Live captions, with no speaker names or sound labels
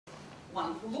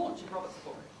wonderful launch of Robert's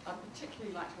book. I'd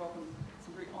particularly like to welcome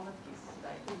some very honoured guests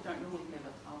today who we don't normally have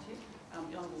at Aotearoa.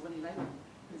 The Honourable Winnie Lehman,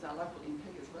 who's our local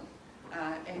MP as well.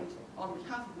 And on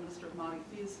behalf of the Minister of Maori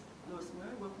Affairs, Lewis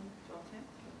Murray, welcome to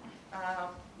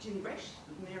Aotearoa. Jenny Brash,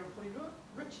 the Mayor of Porirua.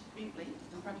 Richard Bentley,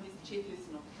 in front of you, the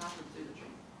chairperson of the Carter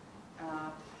Observatory.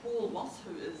 Paul Moss,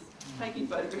 who is taking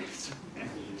photographs,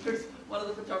 who's one of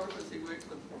the photographers who worked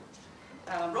with the book.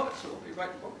 Robert Shaw, who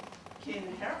wrote the book. Ken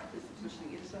Harrop, who's the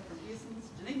commissioning editor from Pearson's.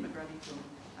 Janine McGrady from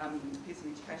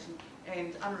Pearson Education.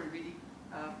 And Anne-Marie Reddy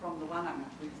from the Wānanga,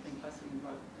 who's been closely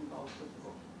involved with the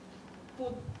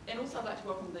book. And also I'd like to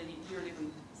welcome the Year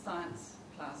 11 science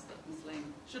class that Ms.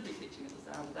 Lamb should be teaching at this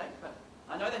hour of the day, but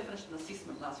I know they finished an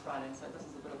assessment last Friday, so this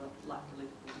is a bit of a light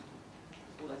relief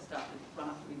before they start to run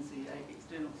up to NCEA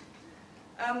externals.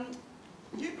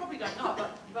 You probably don't know,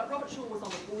 but Robert Shaw was on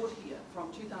the board here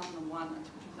from 2001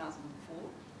 until 2004,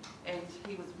 and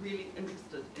he was really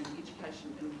interested in education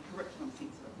in the curriculum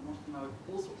sense of it, and wanted to know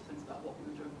all sorts of things about what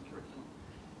we were doing with curriculum.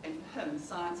 And for him,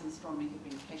 science and astronomy had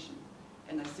been passion,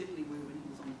 and they certainly were when he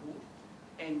was on the board.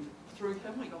 And through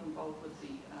him, we got involved with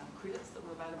the credits that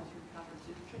were available through the Carter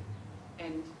Observatory.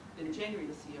 And in January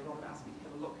this year, Robert asked me to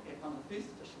have a look at one of the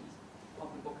first editions of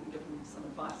the book and give him some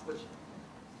advice, which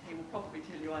he will probably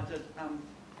tell you I did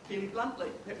fairly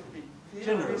bluntly. That would be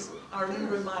generous. I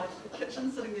remember in my kitchen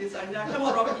sitting there saying, "Now, come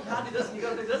on, Robert, you can't do this, and you've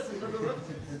got to do this," and blah, blah, blah.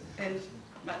 And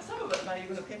some of it may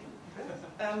even have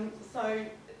happened. So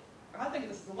I think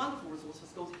this is a wonderful resource for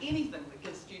schools. Anything that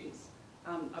gives students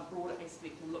a broader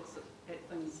aspect and looks at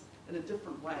things in a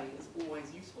different way is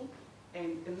always useful.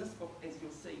 And in this book, as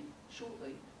you'll see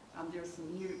shortly, there is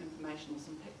some new information, or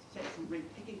some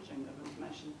repackaging of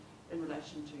information in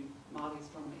relation to Maori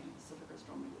astronomy and Pacific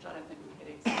astronomy, which I don't think we've had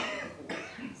access to before.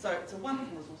 So it's a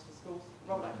wonderful resource for schools.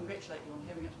 Robert, I congratulate you on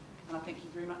having it, and I thank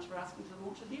you very much for asking to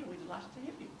launch it here. We're delighted to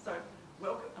have you. So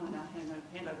welcome, and I now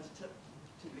hand over to Tip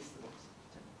to the rest of the books.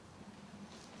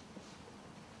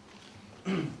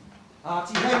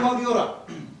 Ti hei Maori ora.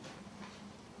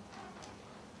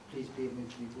 Please bear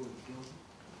with me for the girls.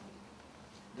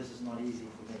 This is not easy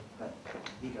for me, but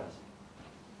here goes.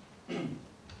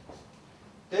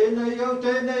 Tēnei au,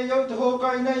 te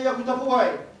hōkai nei aku tapu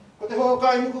ai. Ko te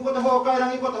hōkai muku, ko te hōkai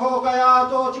rangi, ko te hōkai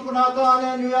ātō, tikuna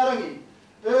tāne nui arangi.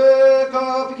 Ka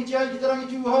pikiti ai ki te rangi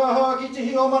tūhaha ki te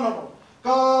hio manano.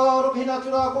 Ka rokihina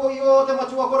tura ko i o te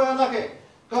matua kore anake.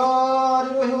 Ka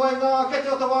rirohi wai ngā kete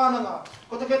o te wānanga.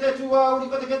 Ko te kete tua uri,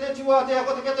 ko te kete tua tea,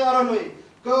 ko te kete aranui.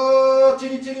 Ka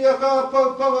tiri a ka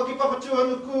pau ki papatua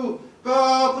nuku.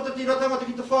 Ka puta tira tangata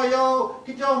ki te whai au,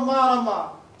 ki te ao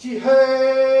marama. Ti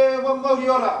he wa Maori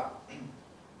ora.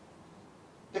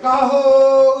 Te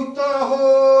kaho uita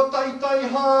ho tai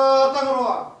ha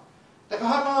tangaroa. Te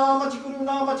kahana matikuru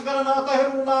nā matikara nā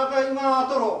taheru nā kai ngā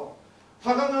toro.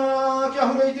 Whakanga kia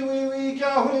hure i te wiwi,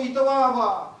 kia hure i te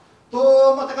wawa. Tō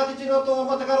matakati tira, tō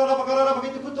matakararapa ki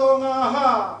te puto ngā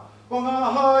hā. Ko ngā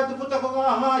hā i te puta, ko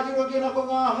ngā hā i te rokina, ko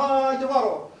ngā hā i te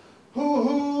waro.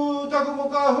 Hu taku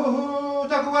moka, hu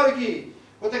taku wariki.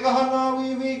 Ko te kahana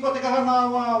wiwi, ko te kahana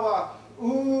wawa.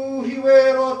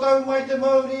 Hiwero tau mai te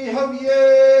Maori, hau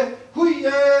e, hui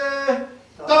e,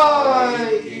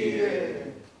 tai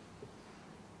e.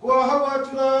 Kua hau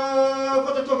atu rā,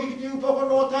 ko te toki ki te upoko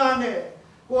no tāne.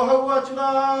 Kua hau atu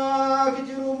rā, ki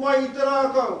te uru mai i te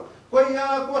rākau. Koe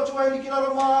ia, kua tuai ni ki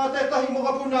raro mā te tahi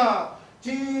moka puna.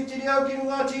 Tiri au ki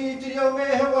runga, tiri au me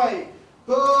hewai.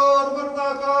 Ka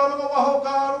runga waho,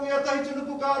 ka runga ia tahi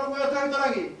tunuku, ka runga ia tahi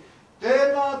tarangi.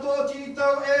 Tēnā tō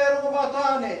titau e runga mā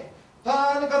tāne.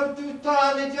 Tāne karutu,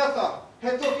 tāne tiata. He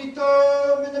toki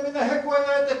tō, mina he koe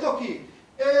e te toki.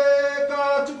 E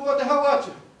ka tuku a te hau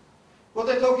atu. Ko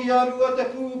te toki a rua te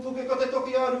pūpuke, ko te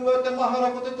toki a rua te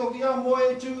mahara, ko te toki a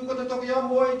moe tū, ko te toki a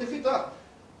moe te whita.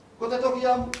 Ko te toki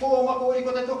a pōmako ori,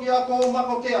 ko te toki a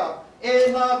pōmako tea.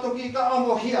 E nā toki ka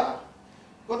amohia.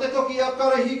 Ko te toki a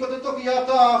karahi, ko te toki a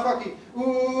tāwhaki.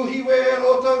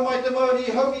 Hiwero tau mai te Maori,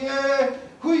 hau e,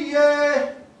 hui e,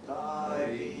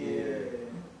 tai e.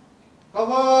 Ka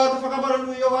wā te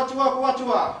whakamaranui o atua ko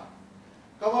atua.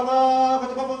 Ka wana ko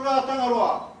te papangara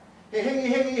tangaroa. He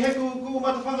hengi he kuku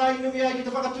ma te whangainumi ai ki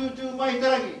te whakatūtū mai te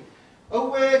rangi.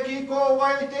 Au e ki ko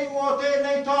wai te ingoa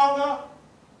tēnei tāonga.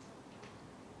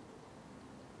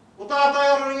 O tātai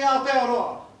arangi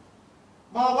Aotearoa.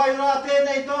 Mā wai rā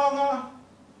tēnei tāonga.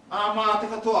 Mā te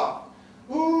katoa.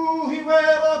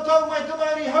 Hiwero tau mai te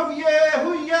Maori, hau e,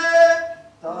 hui e,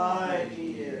 tai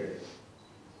e.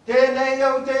 Tēnei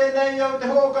au, te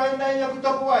hōkai nei aku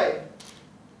tapu ai.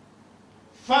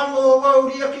 Whano wau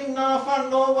ria ki ngā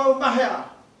whano wau mahea.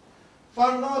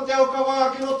 Whano te au kawa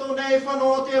ki roto nei,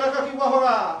 whano te raka ki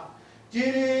wahora.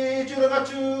 Jiri juranga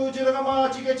chu, juranga ma,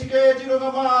 chike chike,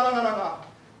 juranga ma, ranga ranga.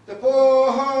 Te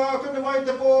poha, kune mai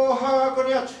te poha,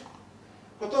 kone atu.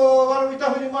 Koto waru i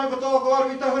tahuri mai, koto ko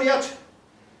waru i tahuri atu.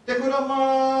 Te kura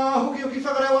ma, huki huki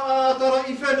whakarewa ātara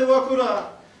i whenua kura.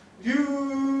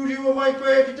 Riu mai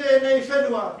koe ki tēnei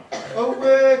whenua.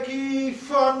 Aue ki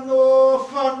whano,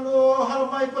 hara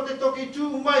mai ko te toki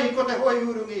tū mai ko te hoi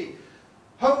urungi.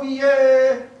 Haumi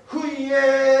e, hui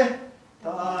e,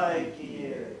 tai ki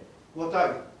e. Kua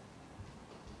tau.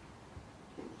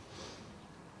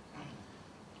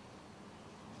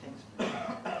 Thanks.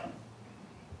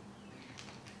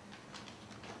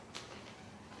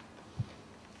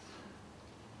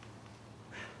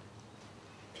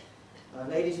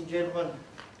 Ladies and gentlemen,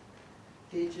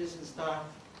 teachers and staff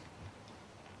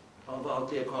of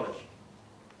Aotearoa College,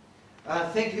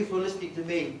 thank you for listening to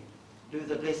me do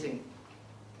the blessing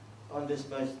on this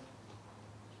most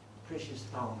precious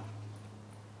taonga.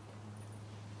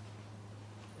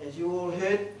 As you all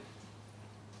heard,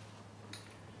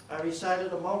 I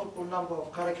recited a multiple number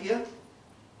of karakia,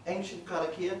 ancient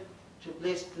karakia, to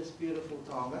bless this beautiful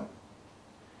taonga.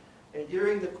 And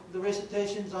during the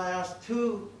recitations I asked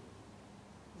two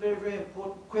very, very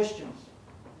important questions.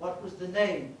 What was the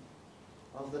name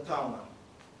of the taonga?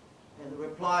 And the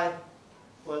reply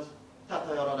was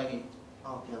Astronomy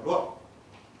Aotearoa.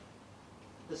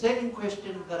 The second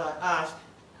question that I asked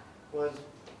was,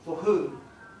 for who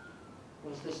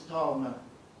was this taonga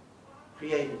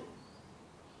created?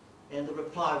 And the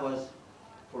reply was,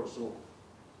 for us all.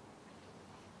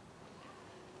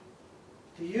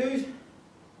 To use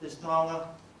this taonga,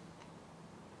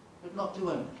 but not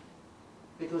to own it,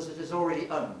 because it is already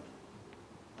owned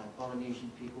by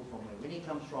Polynesian people from where Winnie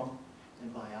comes from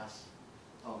and by us,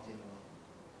 Aotearoa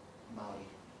Maori.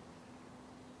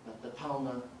 But the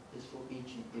taonga is for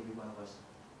each and every one of us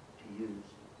to use,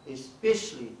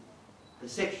 especially the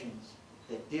sections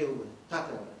that deal with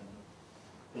Tataorangi,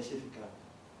 Pacifica,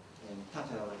 and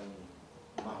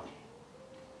Tataorangi Maori.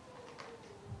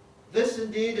 This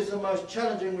indeed is the most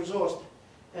challenging resource,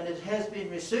 and it has been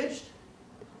researched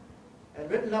and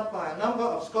written up by a number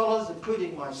of scholars,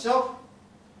 including myself,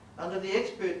 under the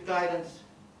expert guidance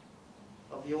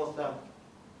of the author,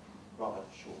 Robert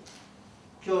Shaw.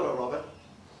 Kia ora, Robert.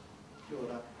 Kia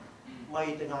ora. Mai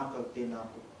te ngākau tēnā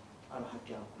ko. Aroha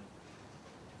kia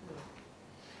koe.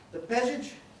 The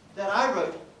passage that I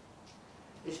wrote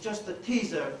is just a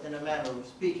teaser in a manner of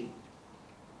speaking.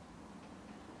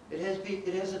 It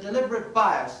has a deliberate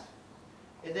bias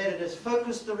in that it is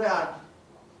focused around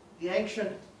the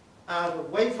ancient art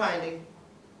of wayfinding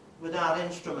without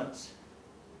instruments,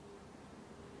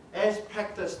 as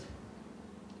practiced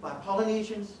by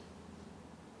Polynesians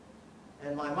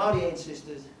and my Maori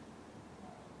ancestors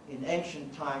in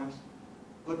ancient times,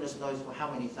 goodness knows for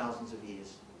how many thousands of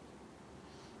years.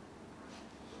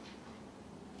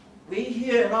 We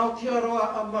here in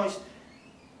Aotearoa are most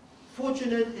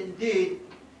fortunate indeed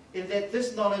in that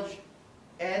this knowledge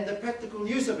and the practical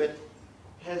use of it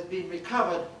has been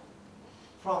recovered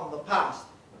from the past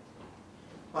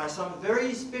by some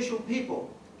very special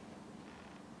people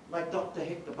like Dr.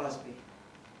 Hector Busby,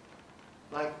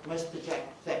 like Mr. Jack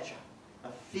Thatcher,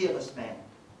 a fearless man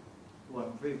who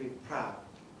I'm very, very proud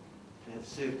to have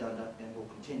served under and will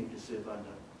continue to serve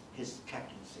under his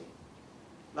captaincy.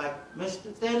 Like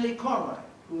Mr. Stanley Conroy,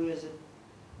 who is at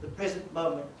the present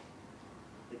moment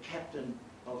the captain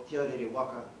of Te Aurere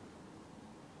Waka,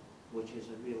 which is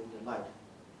a real delight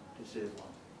to serve on.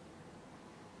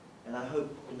 And I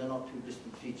hope in the not too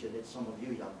distant future that some of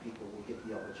you young people will get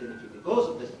the opportunity, because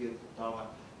of this beautiful taonga,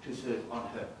 to serve on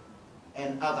her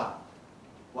and other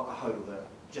wakahaurua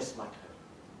just like her.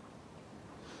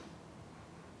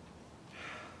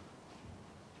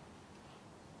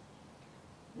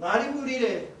 Ngāri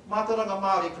Murire Mātauranga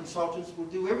Māori consultants will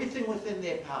do everything within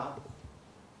their power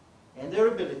and their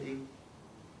ability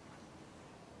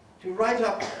to write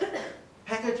up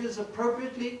packages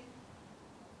appropriately,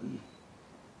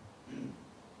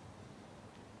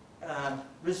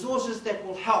 resources that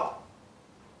will help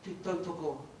to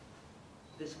tautoko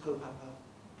this kaupapa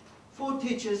for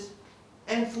teachers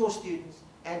and for students,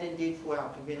 and indeed for our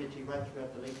community right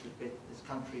throughout the length of this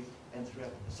country and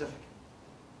throughout the Pacific.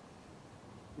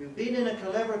 We've been in a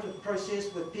collaborative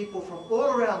process with people from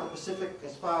all around the Pacific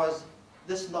as far as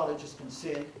this knowledge is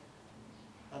concerned,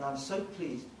 and I'm so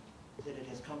pleased that it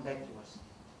has come back to us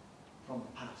from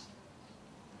the past.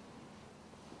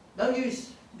 No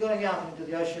use going out into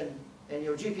the ocean and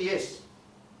your GPS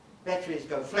batteries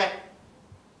go flat.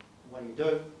 What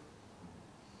do?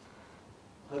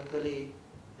 Hopefully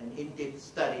an in-depth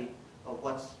study of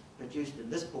what's produced in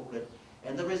this booklet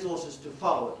and the resources to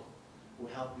follow it will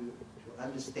help you to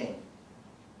understand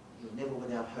you're never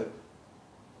without hope,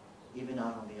 even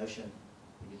out on the ocean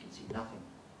when you can see nothing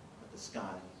but the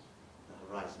sky, the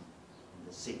horizon, and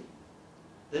the sea.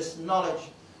 This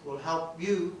knowledge will help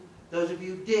you, those of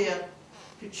you dare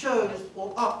to choose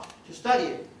or opt to study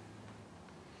it,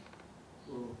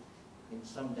 will in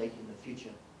some date in the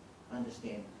future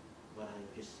understand what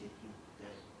I just said here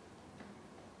today.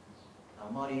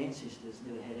 Our Maori ancestors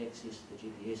never had access to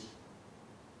GPS.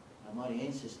 Our Maori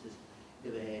ancestors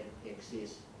never had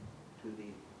access to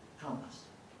the compass.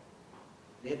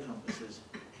 Their compasses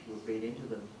were bred into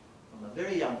them from a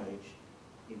very young age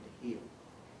into here,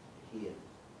 to here,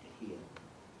 to here,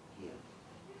 here.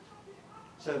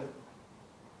 So,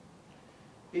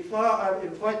 before I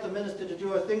invite the minister to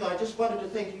do a thing, I just wanted to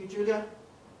thank you, Julia,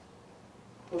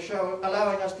 for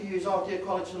allowing us to use Aotearoa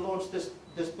College to launch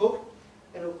this book,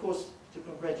 and of course to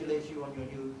congratulate you on your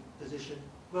new position.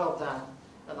 Well done,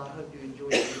 and I hope you enjoy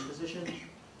your new position.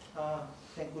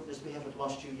 Thank goodness we haven't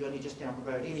lost you. You're only just down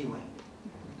the road anyway.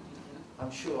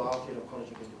 I'm sure Aotearoa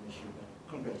College are going to miss you, but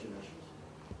congratulations.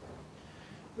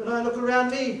 When I look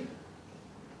around me,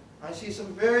 I see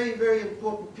some very, very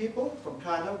important people. From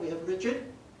Carter, we have Richard.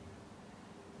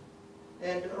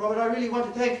 And Robert, I really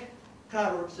want to thank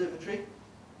Carter Observatory.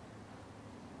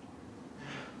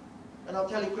 And I'll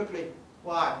tell you quickly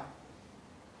why.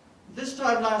 This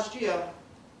time last year,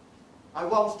 I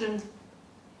waltzed in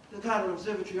the Carter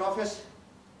Observatory office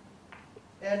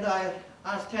and I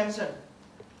asked Tamsin,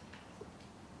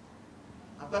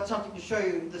 I've got something to show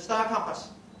you, the star compass.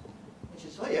 And she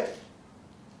said, oh yes.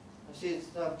 I said,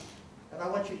 and I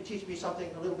want you to teach me something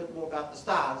a little bit more about the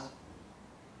stars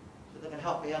so that can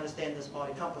help me understand this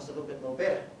Maori compass a little bit more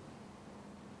better.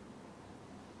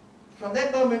 From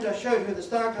that moment I showed her the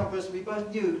star compass, we both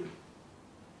knew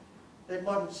that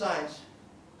modern science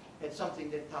had something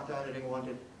that Tata Aotearoa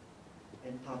wanted,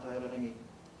 and Tata Aotearoa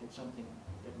had something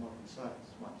that modern science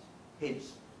wants.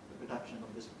 Hence, the production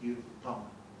of this beautiful tonga,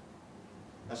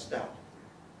 a star.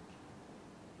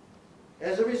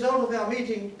 As a result of our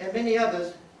meeting and many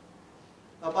others,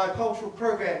 a bicultural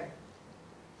program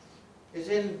is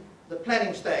in the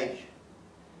planning stage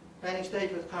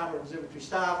with Carter Observatory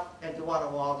staff and Te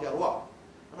Wānau Aotearoa.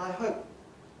 And I hope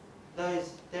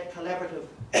that collaborative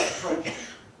approach,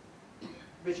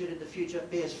 Richard, in the future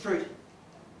bears fruit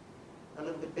a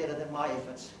little bit better than my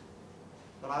efforts.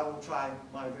 But I will try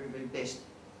my very, very best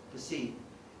to see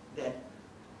that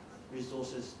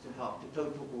resources to help to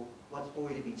total what's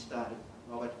already been started,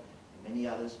 Robert and many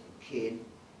others, Ken,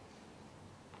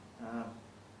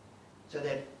 so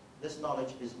that this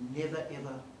knowledge is never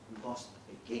ever lost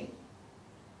again.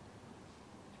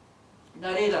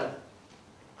 Nā reira,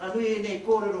 anui e nei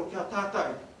kōrero kia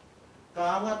tātou,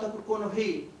 ka anga taku kono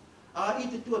hei, a I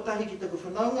te tuatahi ki taku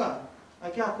whanaunga, a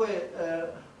kia koe,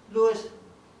 Lewis,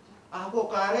 a hako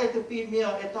ka re te pi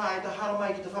mea e tā e te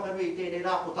haramai ki te whakanui tēnei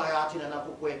rāko tai ātina nā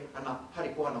ko koe ana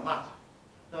hariko ana mata.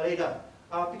 Nā reira,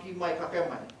 a piki mai kakai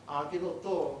mai, a kino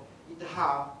tō I te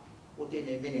hā o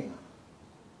tēnei menenga.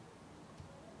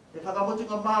 Te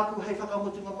whakamutunga māku, hei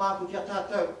whakamutunga māku kia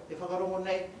tātou, te whakarongo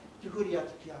nei, te huri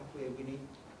atu ki a koe, Winnie.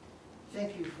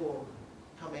 Thank you for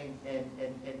coming and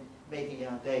making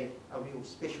our day a real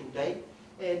special day.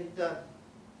 And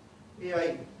e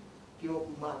ai, ki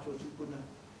oku mātua tūpuna,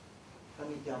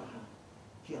 tangi te aha,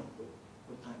 ki a koe,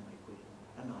 ko tai mai koe,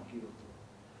 anā ki roto,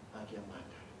 a ki a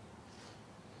mātou.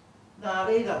 Nā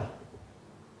reira,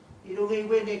 I rongi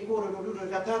wene kōrero rura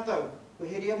ka tātou, ko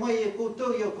heria mai e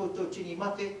koutou I o koutou tini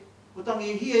mate, ko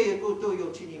tangi e hia e koutou I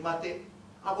o tini mate,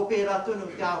 a ko pērā tonu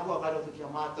ki a hua ka roto ki a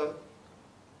mātou.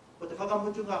 Ko te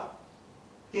whakamutunga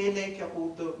tēnei kia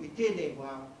koutou I tēnei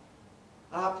wā,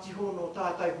 āpiti hono,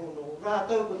 tātai hono,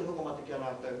 rātau ko te hongomata ki a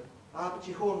rātau,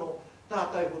 āpiti hono,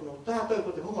 tātai hono, tātou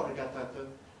ko te hongora ki a tātou,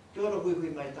 kia ora hui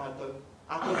hui mai tātou,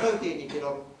 a koutou tēnei ki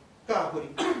raro, ka huri.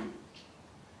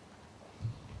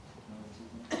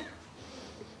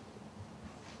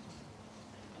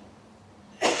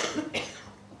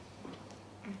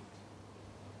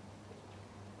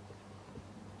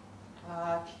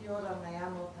 Kia ora mai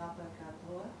anō tātou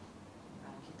katoa,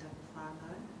 ki taku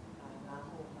whānau, ngā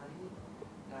hōmahi,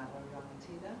 ngā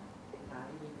raurangatira, ngā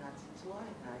iwi ngā titoa,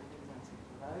 ngā iwi ngā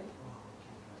tiparau,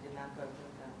 tēnā koutou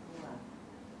katoa.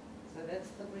 So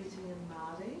that's the greeting in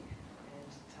Māori, and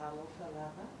talofa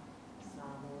lava,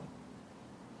 Samoa,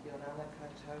 kia ora ala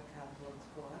koutou katoa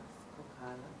toa,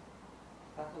 kokana,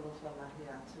 whakalofa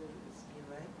lahi atu is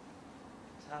Niue,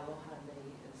 taloha nei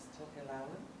is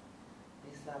Tokelauan,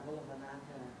 Nisa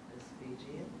Villavanaka is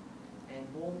Fijian, and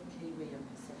warm Kiwi and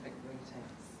Pacific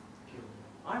greetings.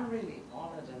 I'm really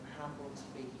honoured and humbled to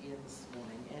be here this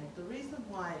morning, and the reason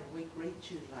why we greet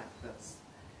you like this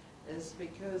is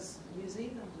because New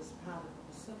Zealand is part of the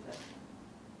Pacific,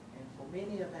 and for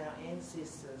many of our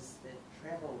ancestors that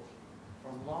travelled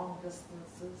from long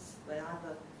distances, they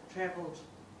either travelled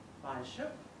by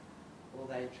ship, or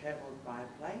they travelled by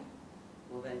plane,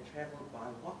 or they travelled by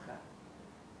waka.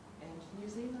 And New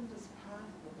Zealand is part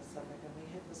of the Pacific, and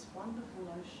we have this wonderful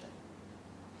ocean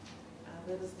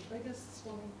that is the biggest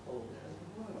swimming pool in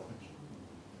the world.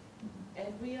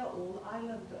 And we are all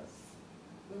islanders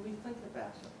when we think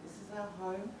about it. This is our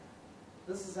home,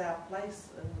 this is our place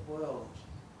in the world,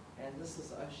 and this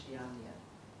is Oceania.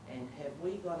 And have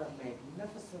we got a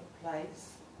magnificent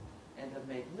place and a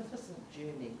magnificent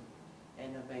journey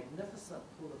and a magnificent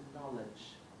pool of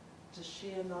knowledge to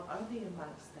share not only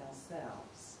amongst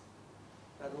ourselves,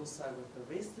 but also with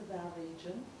the rest of our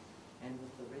region and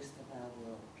with the rest of our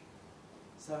world.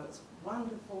 So it's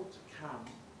wonderful to come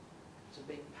to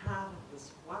be part of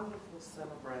this wonderful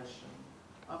celebration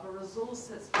of a resource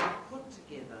that's been put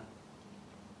together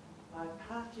by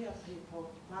Pākehā people,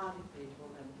 Māori people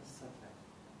and Pacific,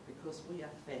 because we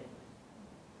are family,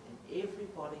 and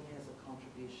everybody has a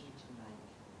contribution to make,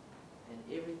 and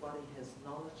everybody has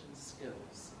knowledge and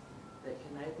skills that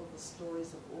can enable the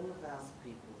stories of all of our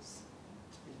peoples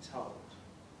to be told.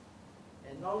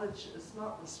 And knowledge is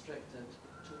not restricted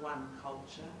to one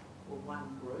culture or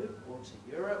one group, or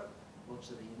to Europe, or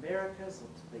to the Americas, or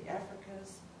to the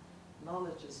Africas.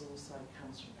 Knowledge is also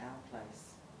comes from our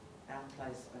place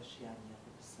Oceania,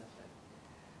 the Pacific.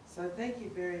 So thank you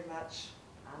very much,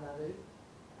 Anaru,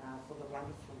 for the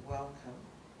wonderful welcome.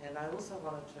 And I also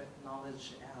wanted to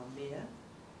acknowledge our Mayor,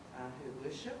 who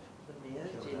worship, the Mayor,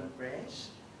 Jenny Brash,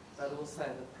 but also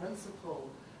the Principal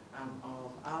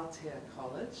of Aotearoa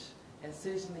College. And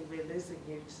certainly we're losing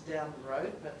you to down the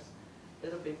road, but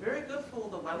it'll be very good for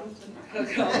the Wellington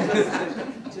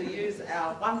Colleges to use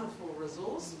our wonderful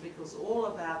resource, because all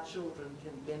of our children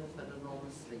can benefit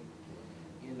enormously,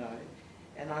 you know.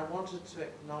 And I wanted to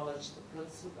acknowledge the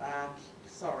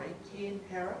principal, Ken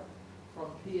Parrott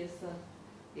from Pearson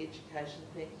Education.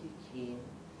 Thank you,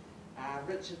 Ken.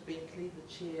 Richard Bentley,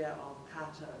 the chair of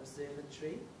Carter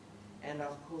Observatory, and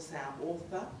of course our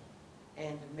author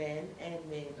and man and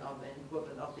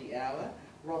women of the hour,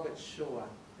 Robert Shaw.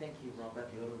 Thank you, Robert,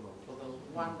 for the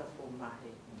wonderful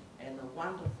mahi and the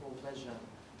wonderful vision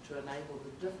to enable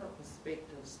the different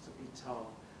perspectives to be told.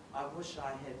 I wish I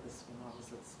had this when I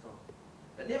was at school.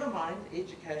 But never mind,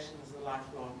 education is a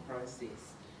lifelong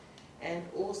process. And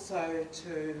also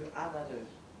to Anaru.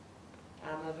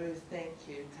 Anaru, thank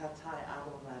you, Tatai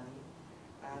Arorani.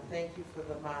 Thank you for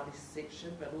the Māori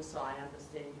section, but also I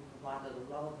understand you provided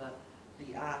a lot of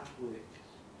the artwork,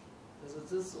 because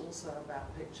it is also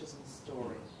about pictures and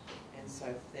story, and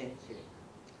so thank you.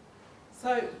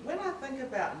 So when I think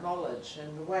about knowledge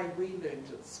and the way we learned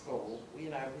at school, you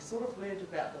know, we sort of learned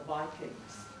about the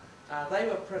Vikings. They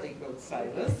were pretty good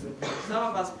sailors. Some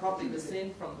of us probably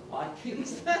descend from the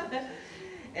Vikings.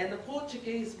 And the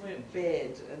Portuguese weren't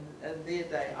bad in their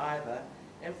day either.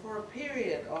 And for a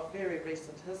period of very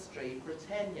recent history,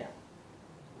 Britannia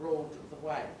ruled the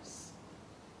waves.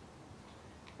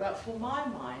 But for my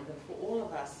mind, and for all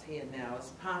of us here now,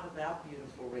 as part of our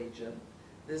beautiful region,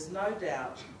 there's no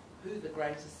doubt who the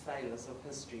greatest sailors of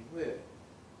history were,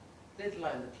 let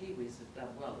alone the Kiwis who've done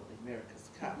well at the America's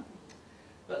Cup.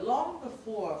 But long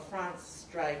before Francis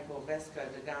Drake or Vasco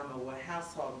da Gama were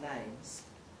household names,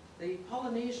 the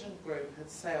Polynesian group had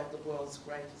sailed the world's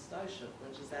greatest ocean,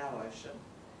 which is our ocean,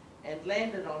 and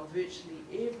landed on virtually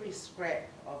every scrap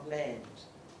of land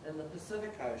in the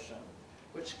Pacific Ocean,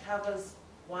 which covers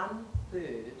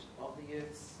 1/3 of the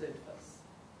Earth's surface.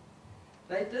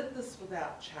 They did this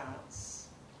without charts,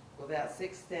 without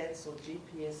sextants or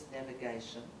GPS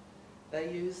navigation.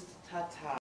 They used tata,